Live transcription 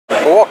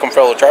Welcome,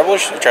 fellow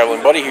travelers. The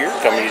Traveling Buddy here,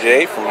 coming to you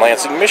today from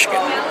Lansing, Michigan.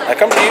 I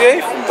come to you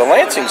today from the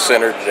Lansing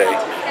Center today.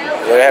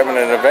 They're having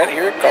an event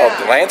here called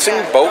the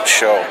Lansing Boat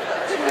Show.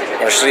 We're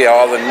going to see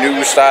all the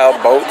new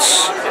style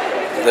boats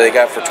that they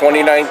got for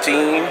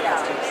 2019.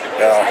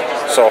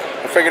 So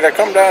I figured I'd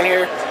come down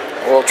here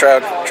and we'll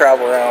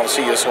travel around and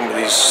see some of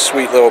these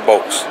sweet little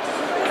boats.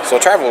 So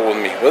travel with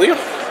me, will you?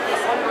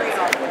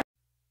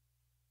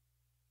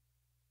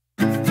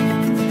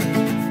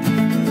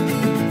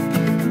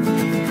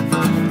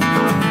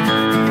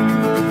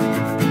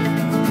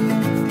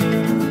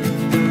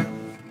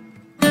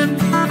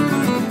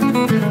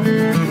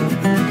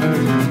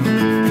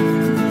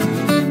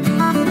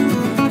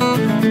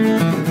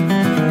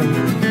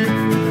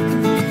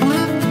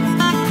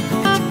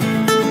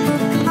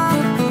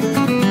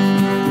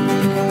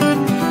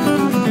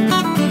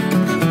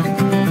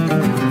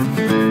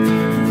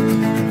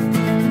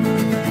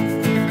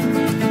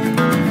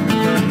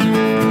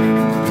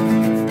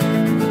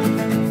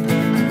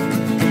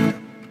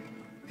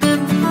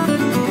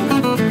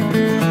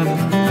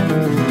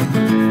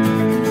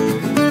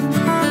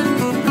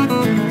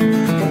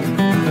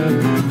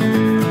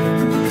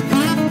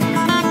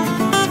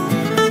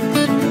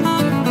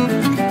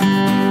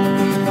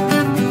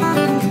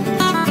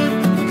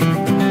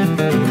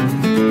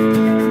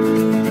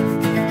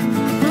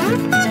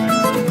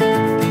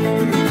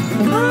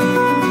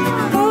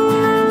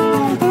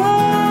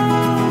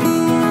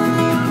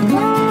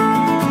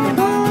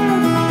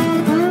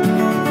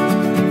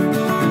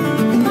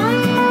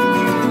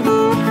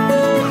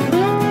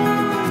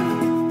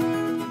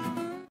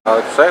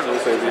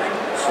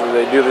 So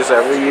they do this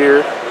every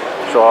year.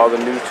 Show all the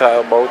new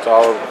style boats,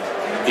 all the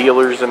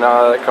dealers and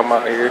all that come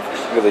out here.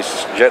 Look at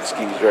these jet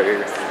skis right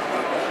here.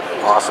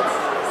 Awesome.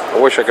 I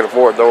wish I could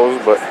afford those,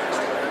 but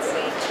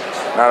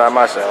not on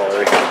my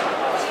salary. Look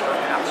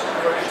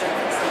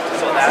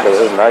at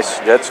those nice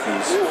jet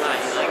skis.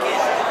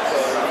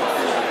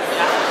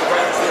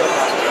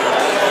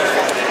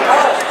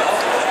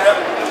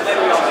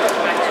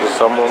 So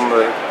some of them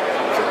are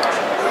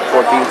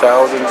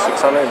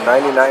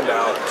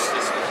 $14,699.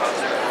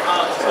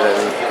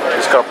 And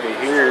this company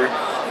here,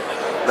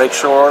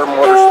 Lakeshore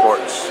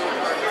Motorsports.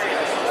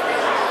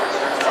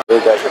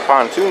 They got your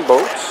pontoon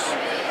boats,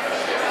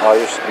 all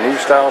your new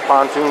style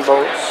pontoon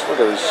boats. Look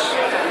at these,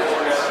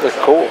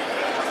 they're cool.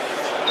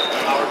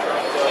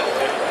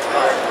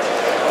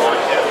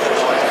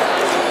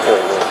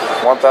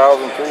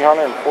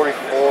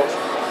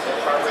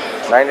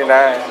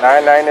 $1,344.99,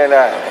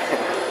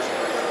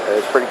 $9.99.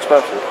 It's pretty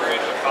expensive.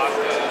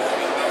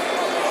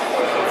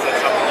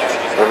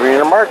 If you're in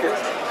the market,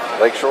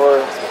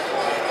 Lakeshore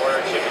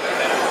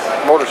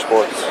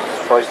Motorsports,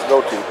 place to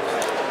go to.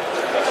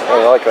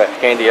 Oh, I like that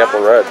candy apple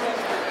red.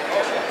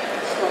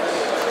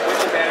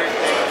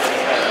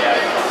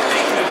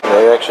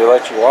 They actually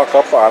let you walk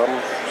up on them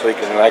so you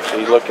can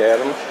actually look at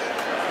them,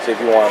 see if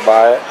you want to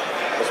buy it.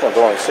 This one's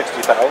only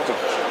 $60,000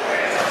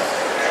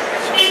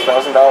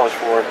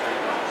 for it.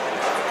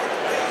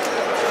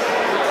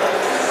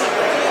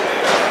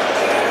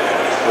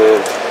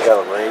 They got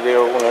a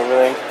radio and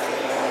everything.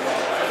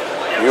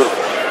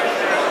 Beautiful.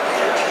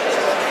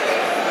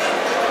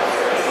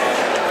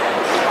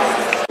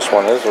 This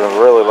one is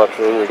really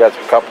luxury. We got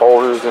some cup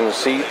holders in the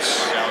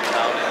seats.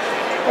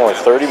 Only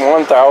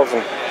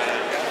 $31,000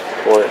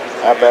 for it.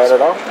 Not bad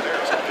at all.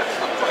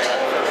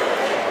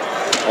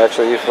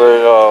 Actually,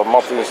 for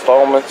monthly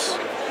installments.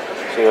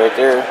 See right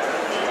there.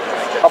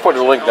 I'll put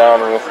a link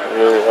down with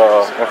your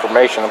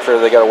information. I'm sure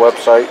they got a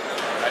website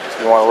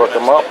if you want to look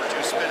them up.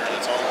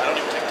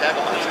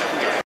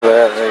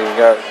 They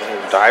got a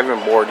diving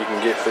board you can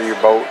get for your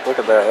boat. Look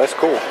at that. That's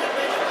cool.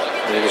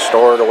 And you can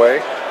store it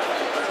away.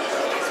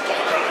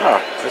 Oh,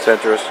 that's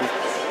interesting.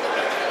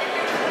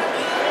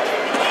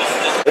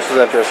 This is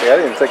interesting. I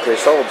didn't think they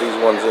sold these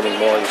ones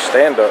anymore. These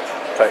stand-up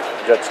type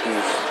jet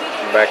skis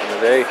back in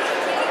the day.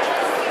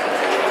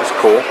 That's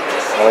cool.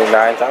 Only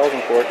 $9,000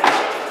 for it.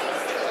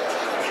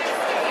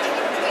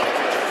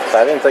 So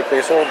I didn't think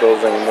they sold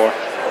those anymore.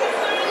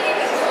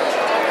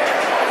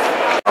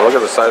 Oh, look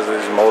at the size of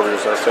these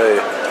motors, I tell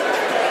you.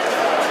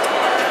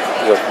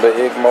 These are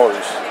big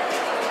motors.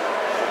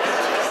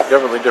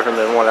 Definitely different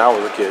than when I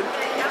was a kid.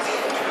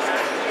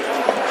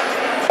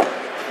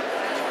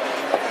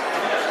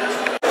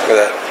 Look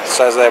at that. The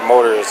size of that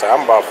motor is,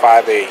 I'm about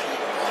 5'8".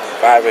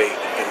 5'8".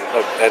 And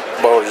look, that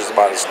motor is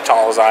about as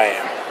tall as I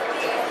am.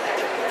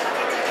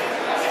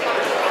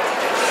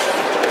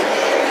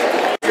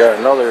 We got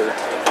another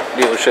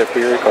dealership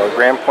here called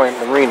Grand Point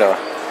Marina.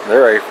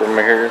 They're right from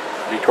here,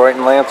 Detroit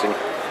and Lansing.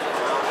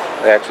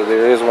 Actually,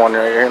 there is one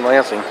right here in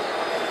Lansing.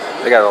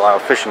 They got a lot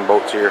of fishing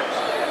boats here.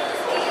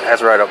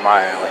 That's right up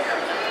my alley.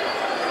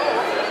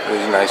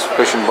 These nice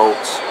fishing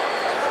boats.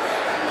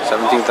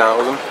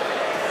 $17,000.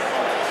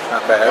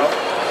 Not bad.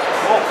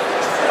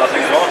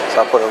 So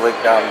I'll put a link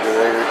down to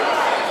their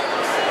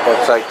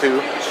website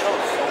too.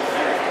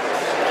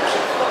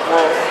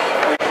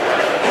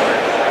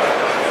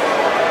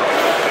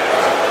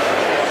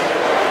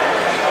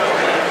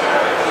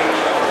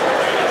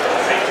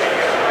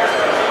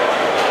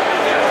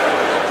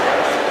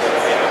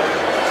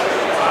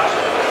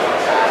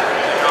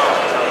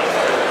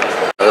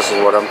 This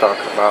is what I'm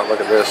talking about.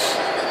 Look at this.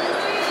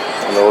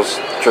 And those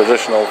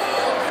traditional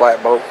flat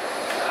boat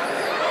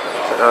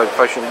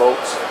fishing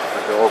boats,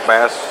 like the old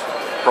bass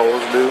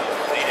pros do.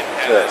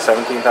 At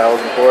 17,000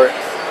 for it.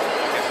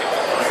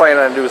 I'm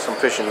planning on doing some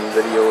fishing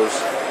videos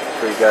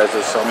for you guys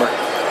this summer.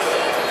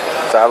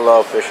 So I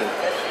love fishing.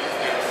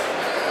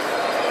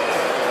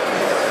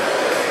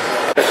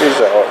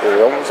 It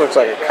almost looks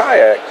like a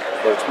kayak,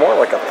 but it's more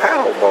like a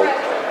paddle boat.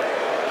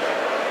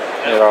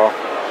 You know,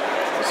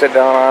 you sit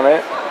down on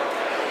it,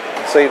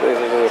 and see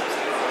the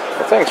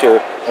things here,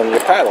 and you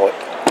paddle it.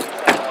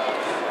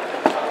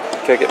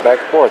 Kick it back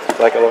and forth. It's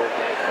like a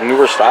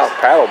newer style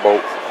paddle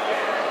boat.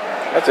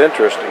 That's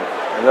interesting.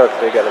 And look,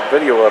 they got a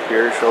video up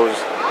here that shows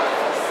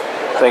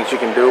things you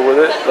can do with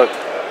it. Look,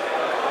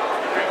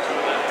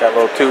 got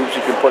little tubes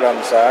you can put on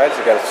the sides.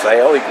 They got a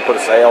sail. You can put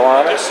a sail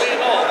on it.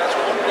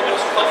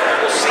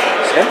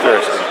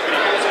 Interesting.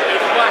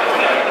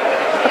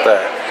 Look at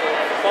that.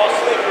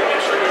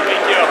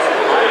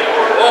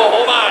 Oh,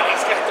 hold on.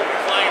 He's got the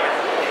recliner.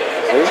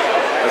 See?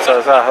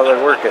 That's how they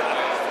work it.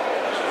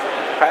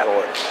 Paddle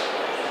it.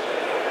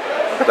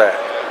 Look at that.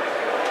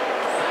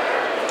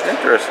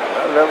 Interesting.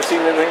 I've never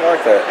seen anything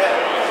like that.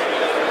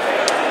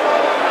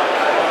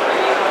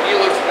 He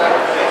looks better.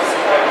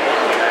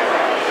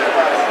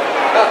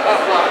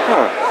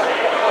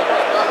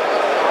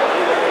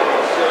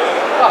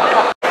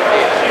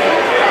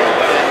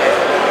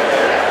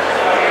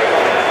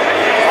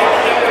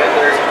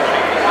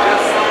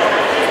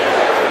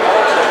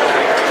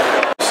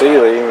 See,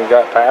 they even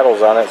got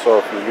paddles on it, so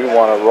if you do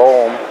want to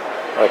roll them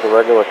like a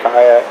regular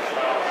kayak,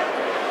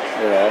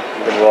 you know,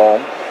 you can roll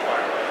them.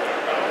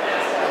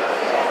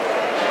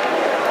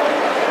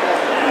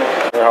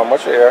 How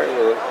much they are?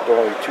 They're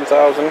only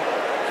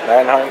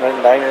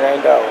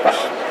 $2,999.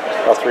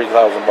 About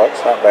 3,000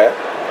 bucks, not bad.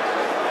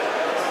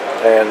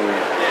 And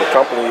the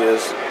company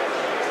is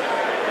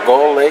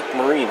Gull Lake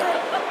Marina.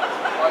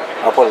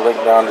 I'll put a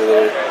link down to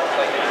their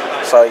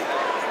site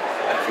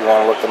if you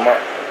want to look them up.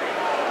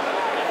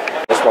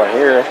 This one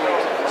here,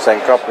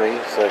 same company.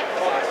 It's like,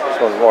 this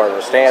one's more of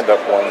a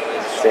stand-up one.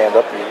 Stand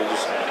up, you can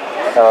just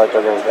kind of like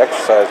those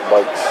exercise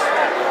bikes,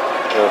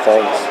 little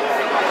things.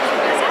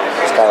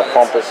 Just kind of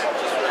pump it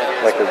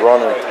like a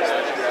runner.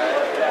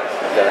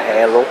 Got a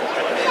handle.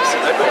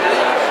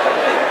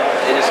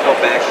 They just go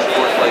back and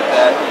forth like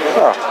that.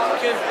 Huh.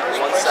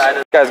 One side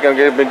of This guy's gonna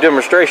give me a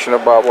demonstration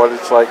about what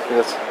it's like.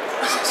 this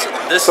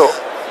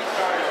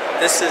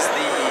is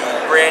the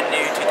brand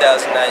new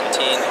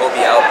 2019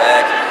 Hobie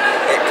Outback.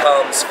 It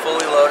comes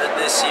fully loaded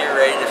this year,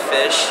 ready to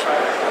fish.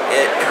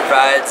 It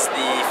provides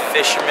the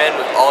fishermen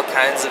with all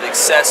kinds of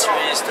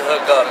accessories to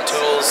hook up,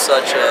 tools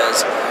such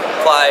as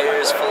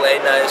pliers, fillet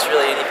knives,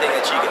 really anything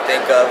that you can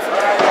think of.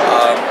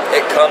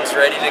 It comes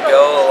ready to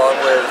go along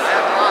with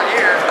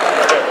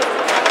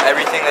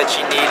everything that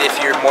you need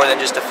if you're more than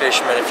just a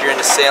fisherman. If you're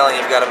into sailing,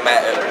 you've got a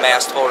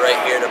mast hole right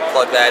here to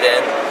plug that in.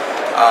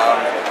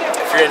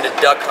 If you're into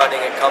duck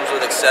hunting, it comes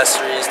with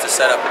accessories to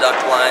set up duck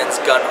lines,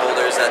 gun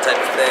holders, that type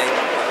of thing.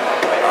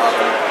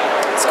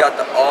 It's got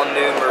the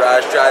all-new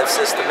Mirage Drive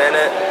system in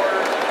it,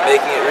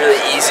 making it really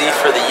easy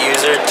for the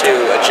user to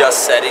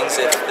adjust settings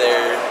if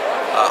they're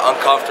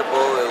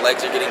uncomfortable, their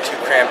legs are getting too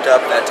cramped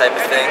up, that type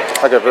of thing.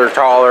 Like if they're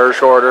taller,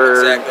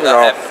 shorter, exactly,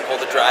 without having to pull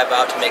the drive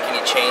out to make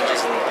any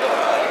changes and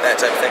that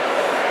type of thing.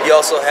 You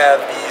also have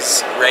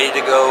these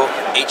ready-to-go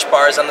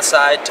H-bars on the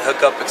side to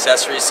hook up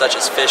accessories such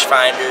as fish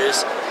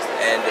finders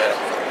and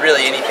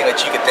really anything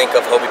that you could think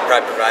of. Hobie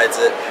probably provides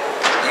it.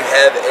 You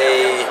have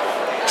a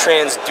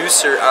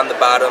transducer on the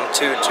bottom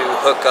too to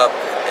hook up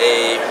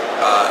a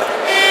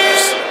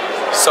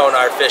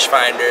sonar fish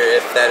finder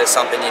if that is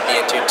something you'd be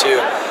into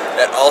too.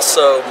 That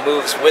also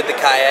moves with the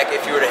kayak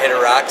if you were to hit a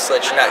rock, so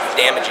that you're not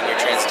damaging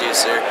your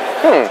transducer.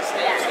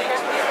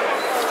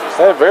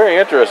 That's very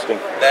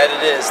interesting. That it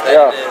is. It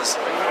is.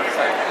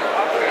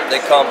 They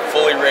come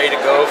fully ready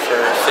to go for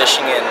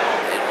fishing and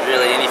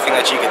really anything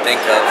that you could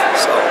think of.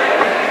 So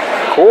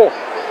cool.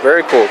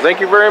 Very cool. Thank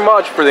you very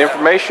much for the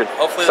information.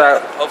 Hopefully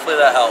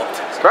that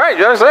helped. Right,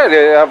 just said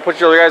I'll put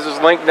your guys'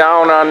 link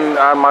down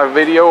on my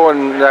video,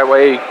 and that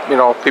way, you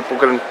know, people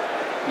can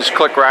just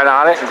click right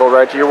on it and go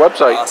right to your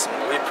website. Awesome.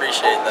 We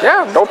appreciate that.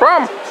 Yeah, no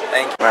problem.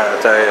 Thank you. Man, I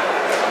tell you,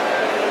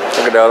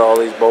 looking at all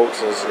these boats,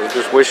 I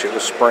just wish it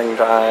was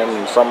springtime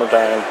and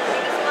summertime.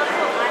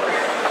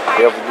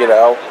 Be able to get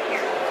out.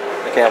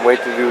 I can't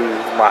wait to do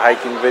my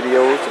hiking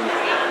videos and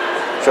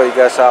show you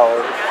guys how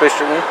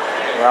fishing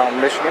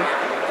around Michigan.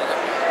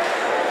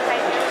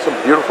 Some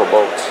beautiful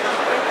boats.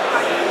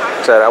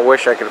 I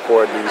wish I could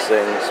afford these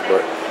things,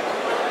 but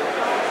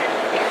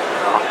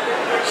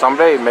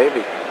someday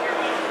maybe.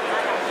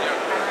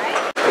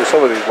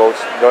 Some of these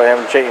boats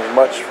haven't changed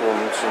much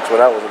since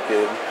when I was a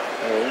kid.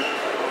 I mean,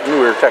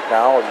 newer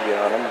technology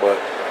on them, but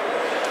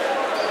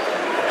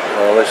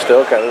they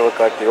still kind of look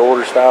like the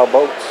older style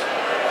boats.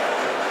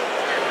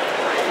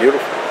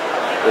 Beautiful.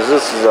 This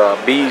is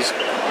Bees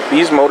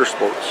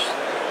Motorsports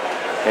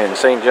in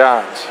St.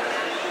 John's.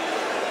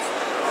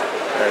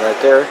 And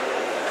right there,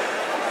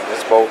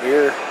 this boat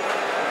here.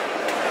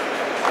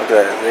 Look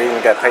at that. They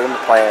even got payment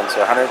plans,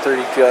 $132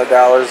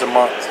 a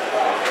month.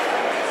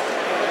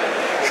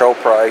 Show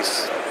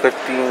price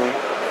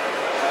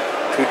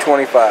 $15,225.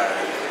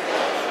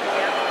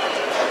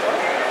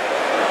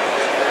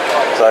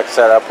 So like I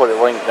said, I put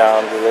a link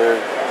down to there,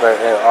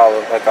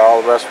 like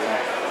all the rest of them.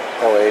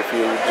 That way, if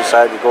you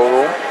decide to go to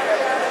them,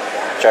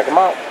 check them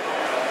out.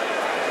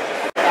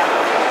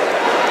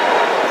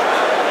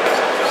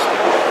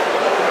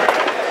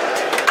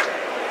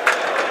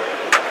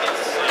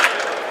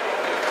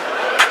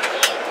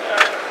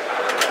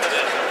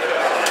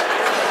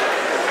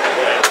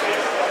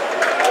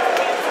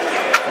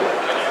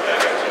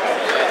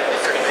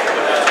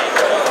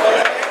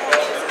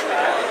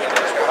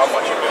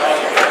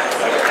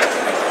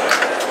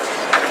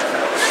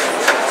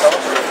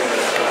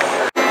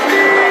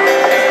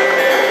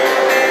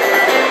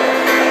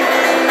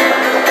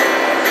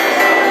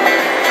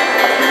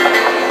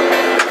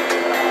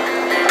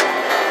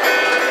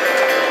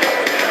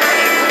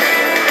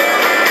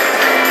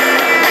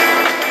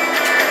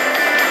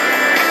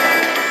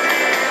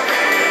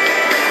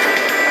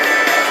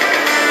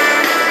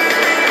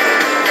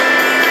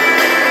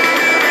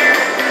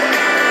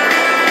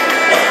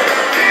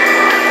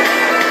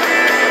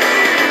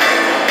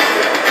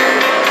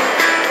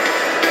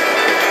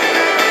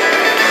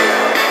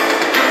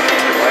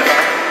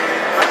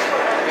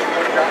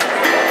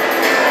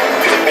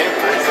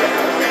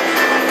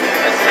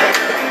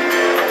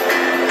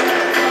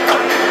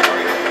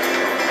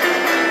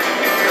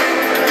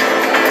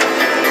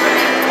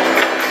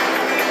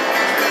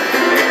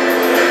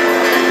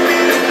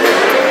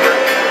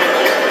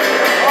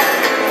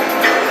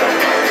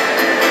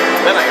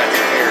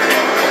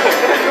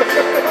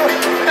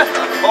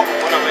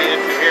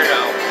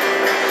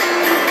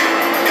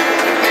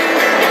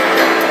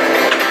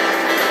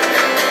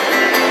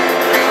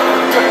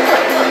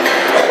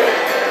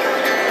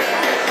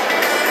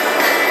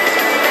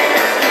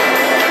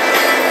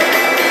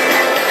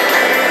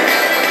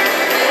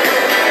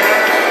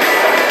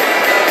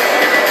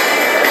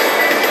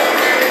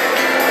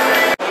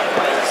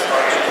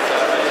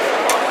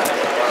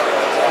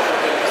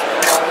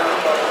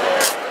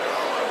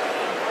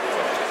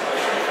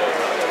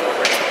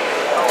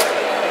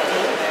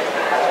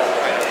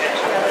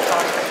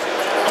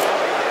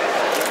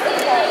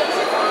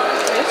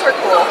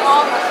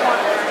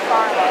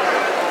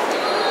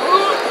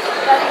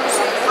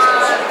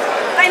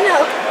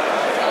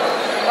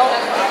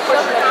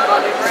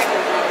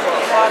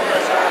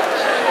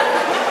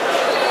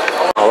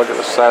 Oh, look at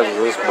the size of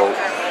this boat.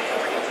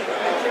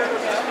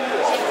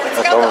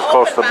 That's almost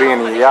close to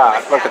being a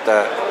yacht. Look at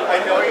that.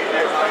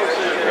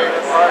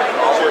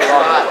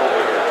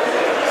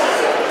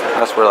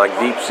 That's for like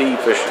deep sea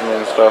fishing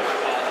and stuff.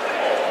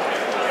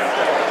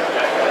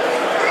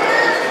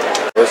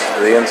 This is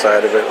the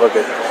inside of it. Look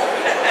at.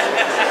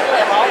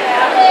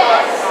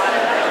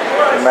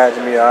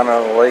 Imagine me on a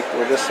lake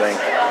with this thing.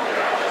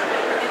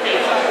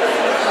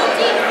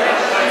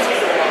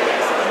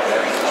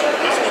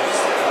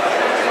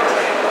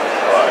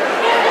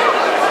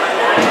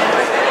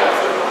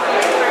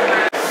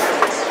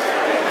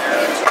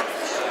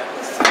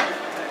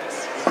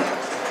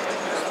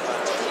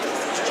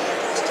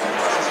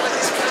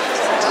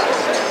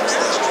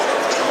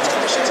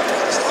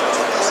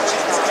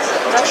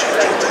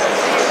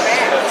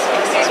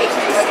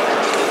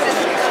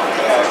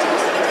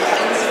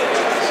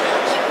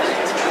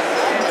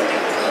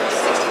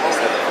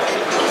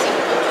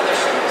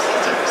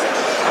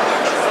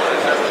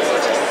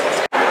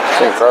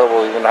 It's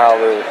incredible even how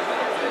the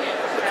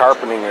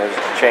carpeting has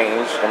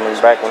changed. I mean,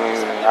 back when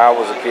I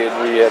was a kid,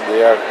 we had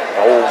the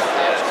old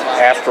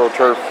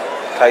AstroTurf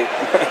type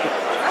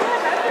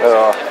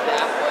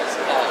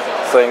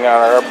thing on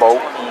our boat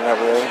and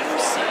everything.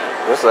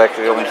 This is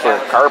actually almost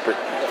like a carpet.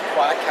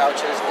 Quad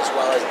couches as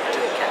well as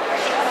dual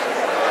couches.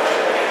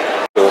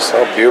 This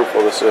how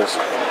beautiful this is.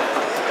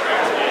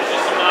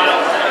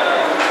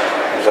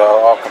 It's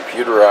all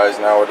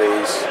computerized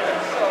nowadays.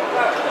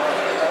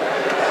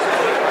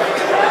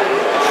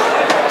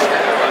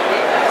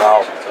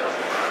 Wow.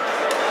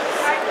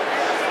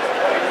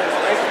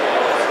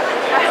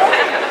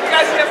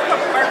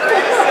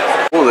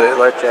 Cool, they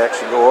let you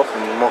actually go up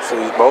in most of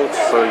these boats,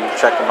 so you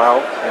check them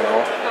out, you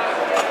know.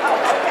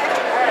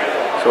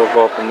 So we'll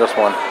go up in this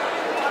one.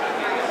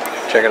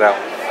 Check it out.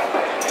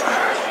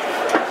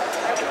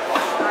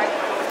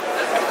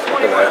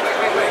 Look at that.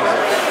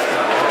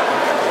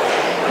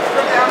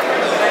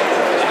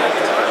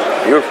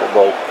 Beautiful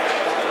boat.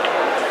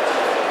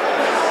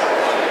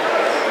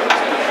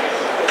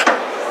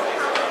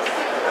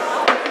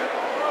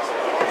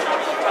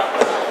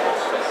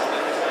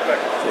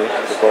 See,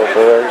 just go over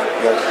there,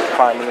 you guys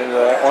climbing into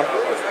that one.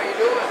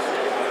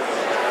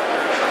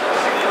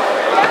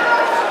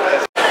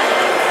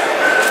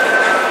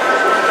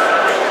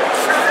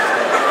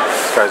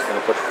 This guy's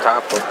gonna put the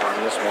top up on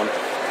this one.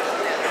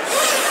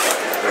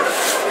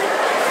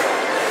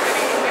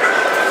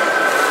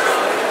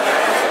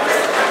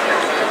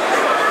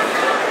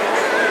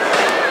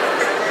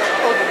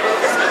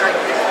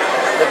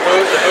 The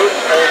boot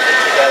holds it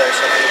together. together.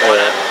 So when you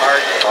want to park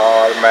it,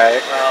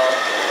 automatic. well,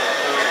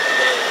 who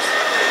is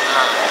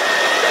on?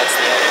 That's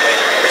the only way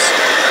there is.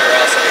 Or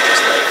else it would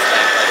just lay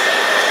flat like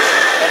that.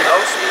 And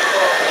most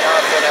people, you know,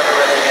 if they're never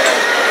really gonna,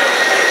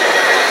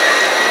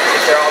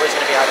 if they're always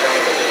gonna be out there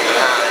with the video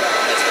on,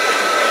 that's what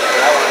they're doing.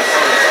 But I want to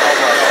see is how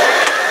much.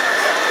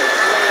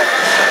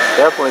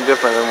 Definitely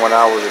different than when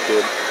I was a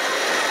kid.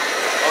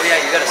 Oh yeah,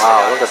 you gotta see.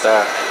 Wow, look at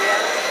that.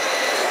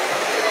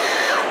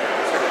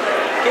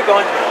 Keep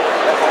going.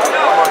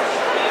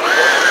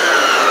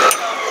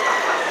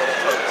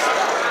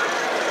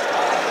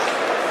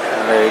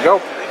 And there you go.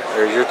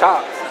 There's your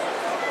top.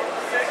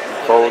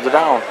 Fold it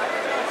down.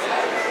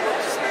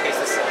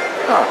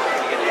 Huh.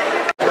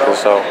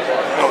 So,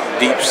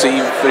 deep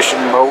sea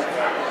fishing boat.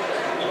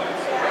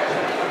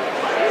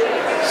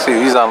 See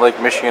these on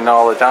Lake Michigan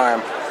all the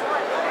time.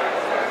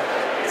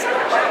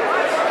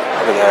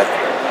 Look at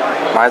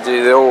that. Reminds me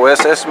of the old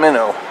SS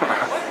Minnow. Look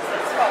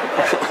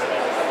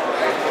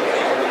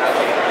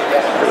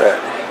at that.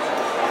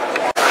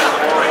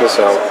 Check this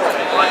out.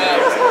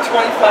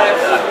 25.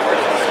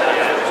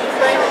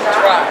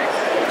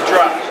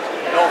 Dry.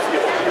 No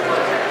fuel.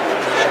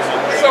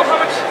 So how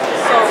much?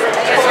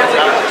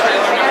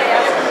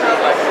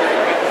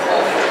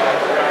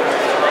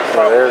 So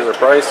there's the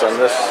price on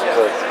this. It's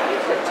like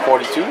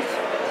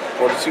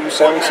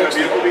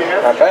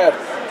 42.76. Not bad.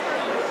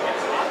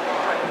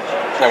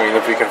 I mean,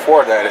 if you can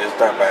afford that, it's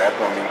not bad.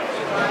 I mean,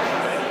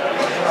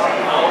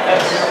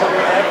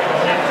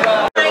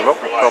 there's a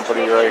local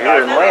company right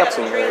here in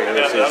Lansing.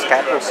 This is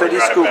Capital City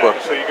Scuba.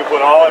 So you can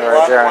put all in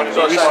Right there on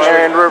the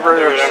Eastern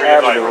River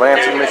Avenue,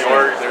 Lansing,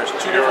 Michigan. There's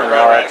two And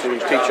they'll actually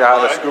teach you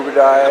how to scuba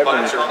dive,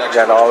 and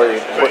got all the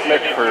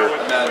equipment for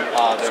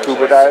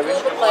scuba diving.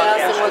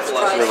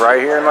 They're right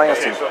here in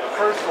Lansing. So the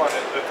first one,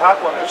 the top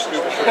one is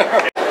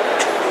scuba.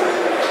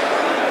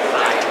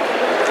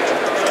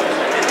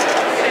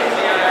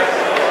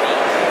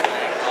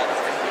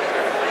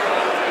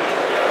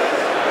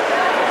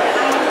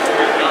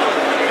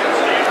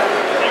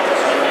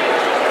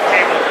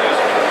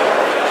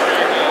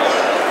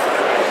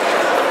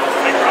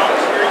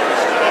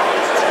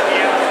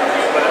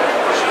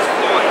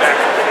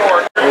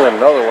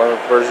 Another one of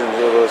the versions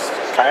of those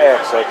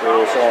kayaks like they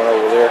were showing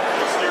over there.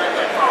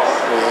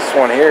 This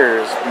one here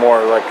is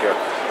more like a,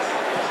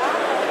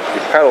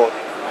 you pedal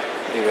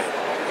it,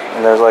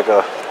 and there's like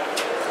a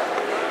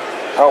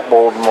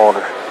outboard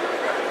motor,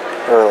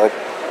 or like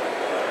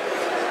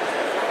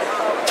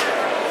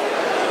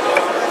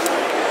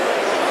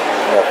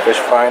a fish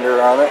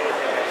finder on it.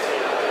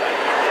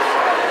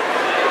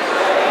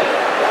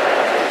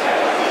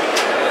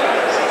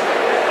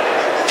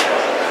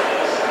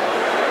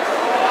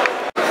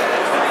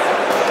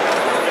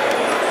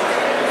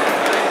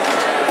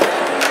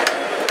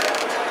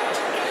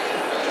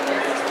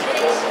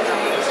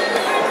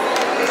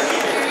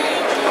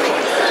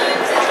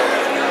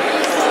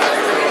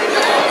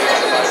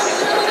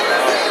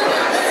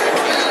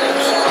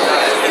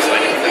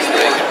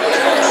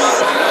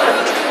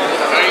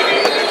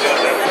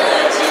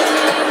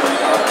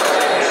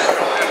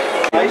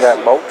 You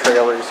got boat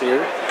trailers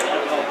here.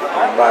 You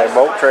can buy a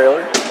boat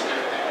trailer.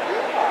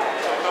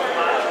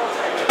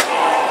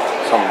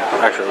 Some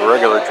actually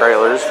regular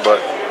trailers,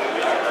 but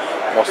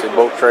mostly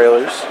boat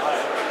trailers.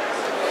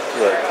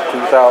 Like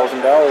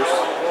 $2,000.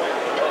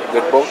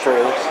 Good boat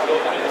trailers.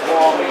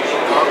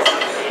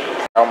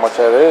 How much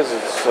that is?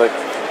 It's like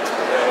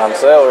on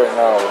sale right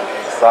now.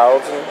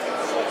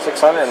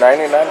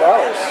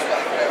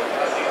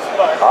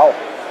 $1,699. Wow.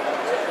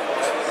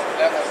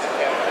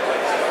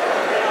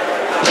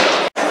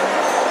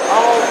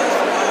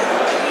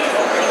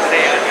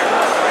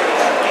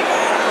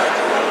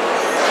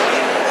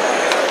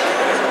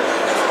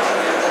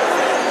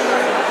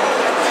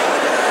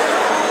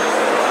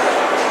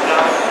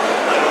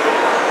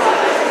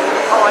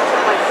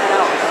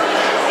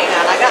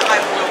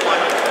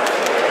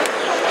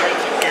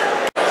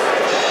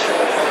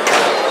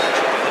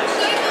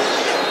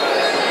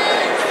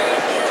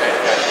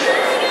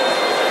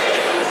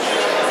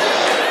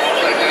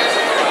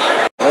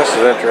 This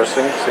is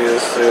interesting. See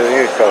this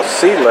here, it's called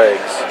sea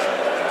legs.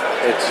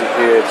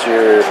 It's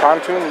your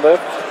pontoon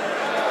lift.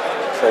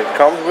 So it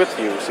comes with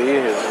you. See,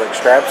 it's like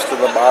straps to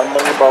the bottom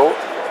of your boat,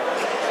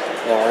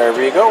 and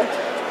wherever you go,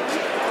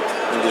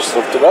 you just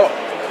lift it up,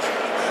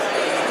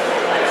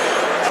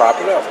 prop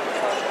it up.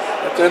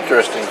 That's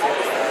interesting.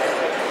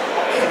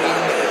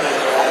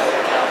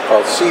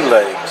 Called sea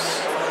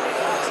legs.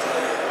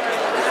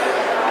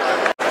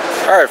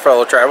 All right,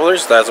 fellow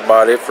travelers, that's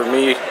about it for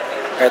me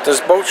at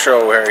this boat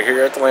show right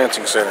here at the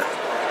Lansing Center.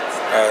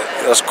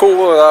 That's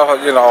cool. I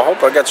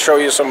hope I got to show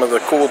you some of the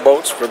cool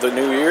boats for the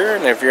new year.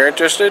 And if you're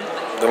interested,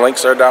 the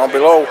links are down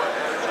below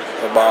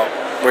about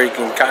where you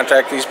can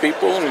contact these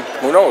people. And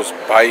who knows,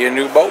 buy you a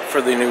new boat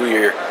for the new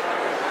year.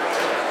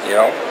 You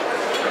know,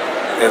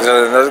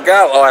 there's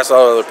got lots of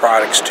other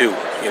products too.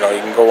 You know,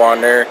 you can go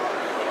on there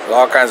with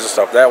all kinds of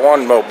stuff. That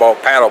one boat,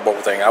 paddle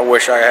boat thing, I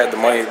wish I had the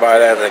money to buy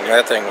that thing.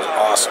 That thing was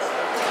awesome.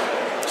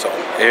 So,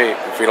 hey,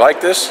 if you like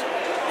this,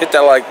 hit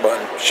that like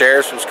button,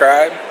 share,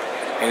 subscribe,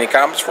 Any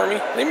comments for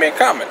me? Leave me a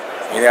comment.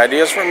 Any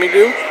ideas for me to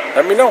do?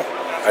 Let me know.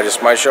 I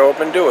just might show up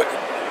and do it.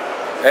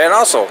 And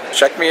also,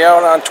 check me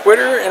out on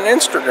Twitter and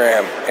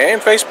Instagram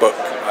and Facebook.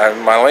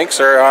 My links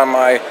are on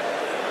my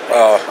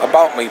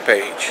About Me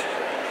page.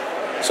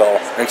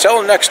 So,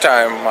 until next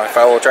time, my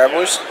fellow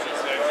travelers,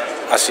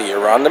 I'll see you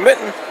around the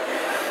mitten.